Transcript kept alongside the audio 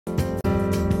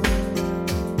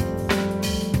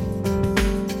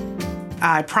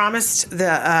I promised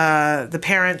the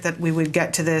parent that we would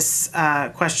get to this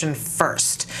question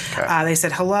first. Okay. They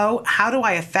said, hello, how do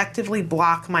I effectively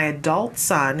block my adult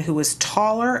son, who is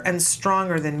taller and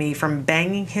stronger than me, from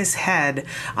banging his head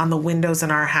on the windows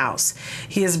in our house?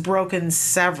 He has broken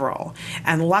several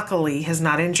and luckily has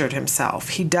not injured himself.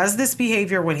 He does this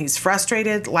behavior when he's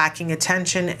frustrated, lacking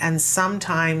attention, and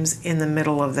sometimes in the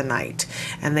middle of the night.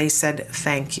 And they said,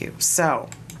 thank you. So,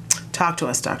 talk to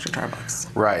us, Dr. Tarbox.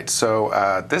 Right.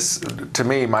 So this, to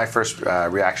me, my first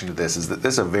reaction to this is that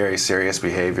this is a very serious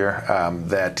behavior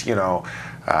that,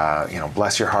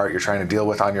 bless your heart, you're trying to deal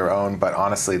with on your own. But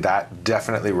honestly, that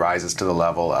definitely rises to the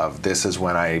level of this is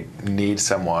when I need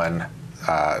someone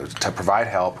to provide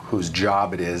help whose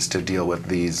job it is to deal with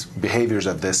these behaviors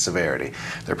of this severity.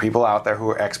 There are people out there who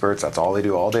are experts. That's all they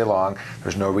do all day long.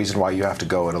 There's no reason why you have to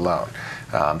go it alone.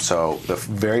 So the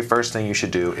very first thing you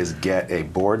should do is get a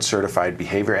board-certified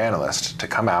behavior analyst to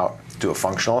come out, do a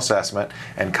functional assessment,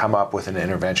 and come up with an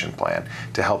intervention plan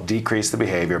to help decrease the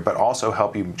behavior, but also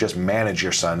help you just manage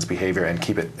your son's behavior and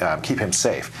keep him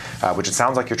safe, which it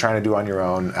sounds like you're trying to do on your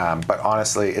own, but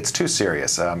honestly, it's too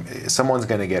serious. Someone's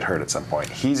going to get hurt at some point.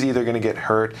 He's either going to get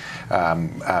hurt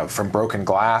from broken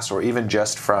glass, or even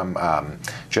just from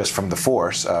the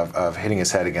force of hitting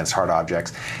his head against hard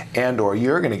objects, and/or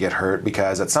you're going to get hurt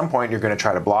because at some point you're going to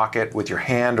try to block it with your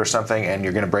hand or something, and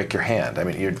you're going to break your hand. I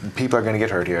mean, people are going to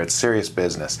get hurt here. It's serious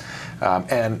business.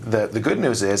 And the good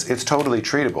news is it's totally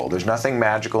treatable. There's nothing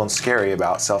magical and scary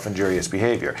about self-injurious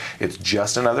behavior. It's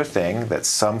just another thing that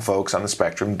some folks on the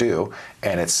spectrum do,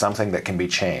 and it's something that can be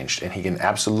changed. And he can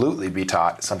absolutely be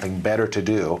taught something better to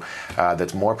do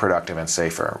that's more productive and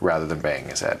safer rather than banging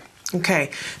his head.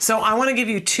 Okay, so I want to give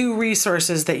you two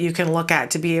resources that you can look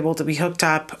at to be able to be hooked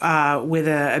up with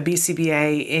a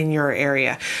BCBA in your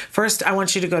area. First, I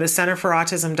want you to go to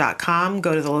centerforautism.com,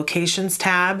 go to the locations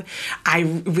tab.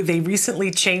 They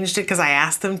recently changed it because I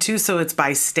asked them to, so it's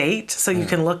by state. So you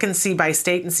can look and see by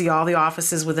state and see all the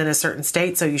offices within a certain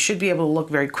state. So you should be able to look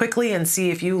very quickly and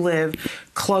see if you live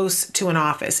close to an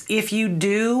office. If you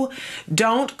do,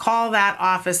 don't call that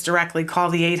office directly. Call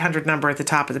the 800 number at the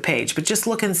top of the page, but just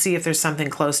look and see if there's something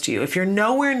close to you. If you're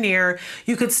nowhere near,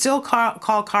 you could still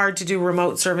call CARD to do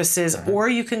remote services, or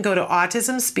you can go to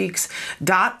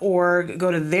autismspeaks.org,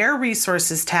 go to their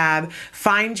resources tab,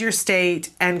 find your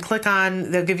state, and click on,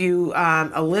 they'll give you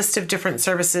a list of different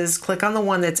services. Click on the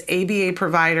one that's ABA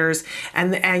providers,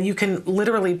 and you can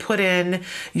literally put in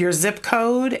your zip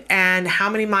code and how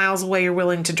many miles away you're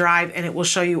willing to drive, and it will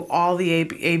show you all the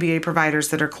ABA providers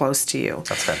that are close to you.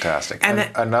 That's fantastic. And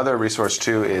another resource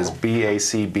too is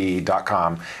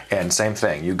BACB.com, and same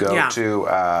thing. You go to,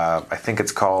 I think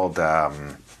it's called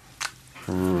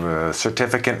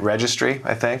certificate registry,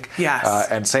 I think. Yes.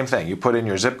 And same thing. You put in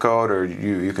your zip code, or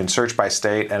you can search by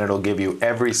state, and it'll give you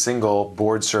every single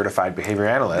board-certified behavior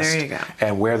analyst. There you go.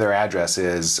 And where their address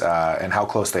is and how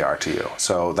close they are to you.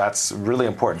 So that's really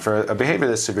important. For a behavior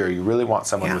this severe, you really want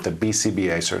someone with a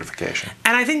BCBA certification.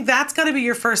 And I think that's got to be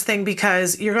your first thing,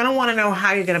 because you're going to want to know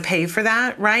how you're going to pay for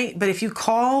that, right? But if you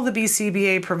call the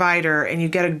BCBA provider and you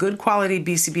get a good quality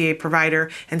BCBA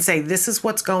provider and say, this is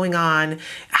what's going on,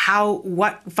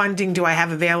 what funding do I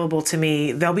have available to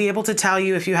me? They'll be able to tell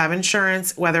you if you have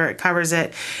insurance, whether it covers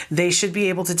it. They should be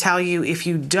able to tell you, if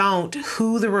you don't,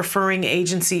 who the referring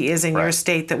agency is in your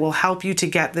state that will help you to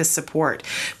get this support.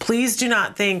 Please do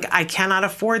not think, I cannot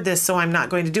afford this, so I'm not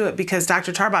going to do it, because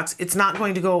Dr. Tarbox, it's not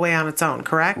going to go away on its own,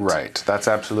 correct? Right. That's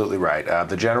absolutely right.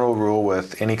 The general rule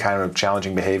with any kind of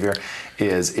challenging behavior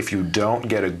is if you don't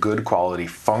get a good quality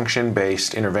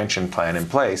function-based intervention plan in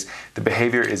place, the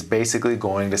behavior is basically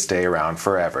going to stay around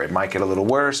forever. It might get a little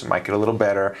worse, it might get a little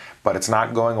better, but it's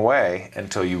not going away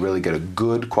until you really get a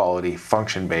good quality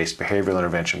function-based behavioral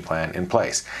intervention plan in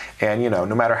place. And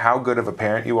no matter how good of a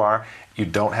parent you are, you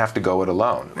don't have to go it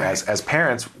alone. Right. As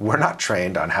parents, we're not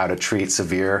trained on how to treat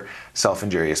severe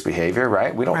self-injurious behavior,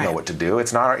 right? We don't know what to do.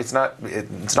 It's not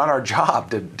our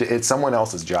job. It's someone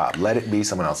else's job. Let it be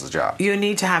someone else's job. You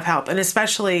need to have help, and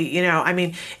especially,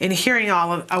 in hearing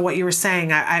all of what you were saying,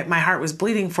 my heart was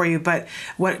bleeding for you. But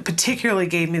what particularly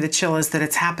gave me the chill is that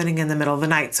it's happening in the middle of the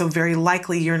night, so very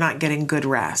likely you're not getting good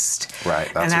rest. Right.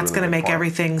 And that's going to make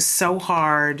everything so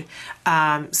hard.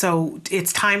 So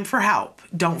it's time for help.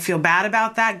 Don't feel bad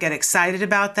about that. Get excited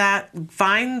about that.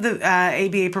 Find the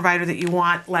ABA provider that you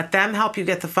want. Let them help you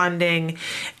get the funding,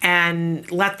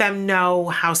 and let them know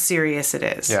how serious it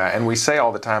is. Yeah, and we say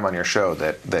all the time on your show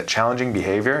that challenging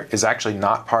behavior is actually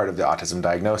not part of the autism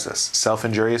diagnosis.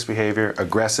 Self-injurious behavior,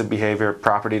 aggressive behavior,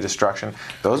 property destruction,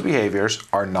 those behaviors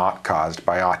are not caused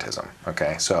by autism,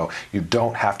 okay? So you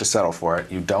don't have to settle for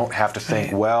it. You don't have to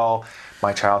think, well,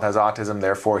 my child has autism,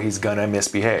 therefore he's gonna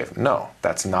misbehave. No,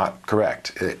 that's not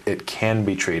correct. It can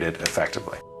be treated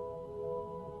effectively.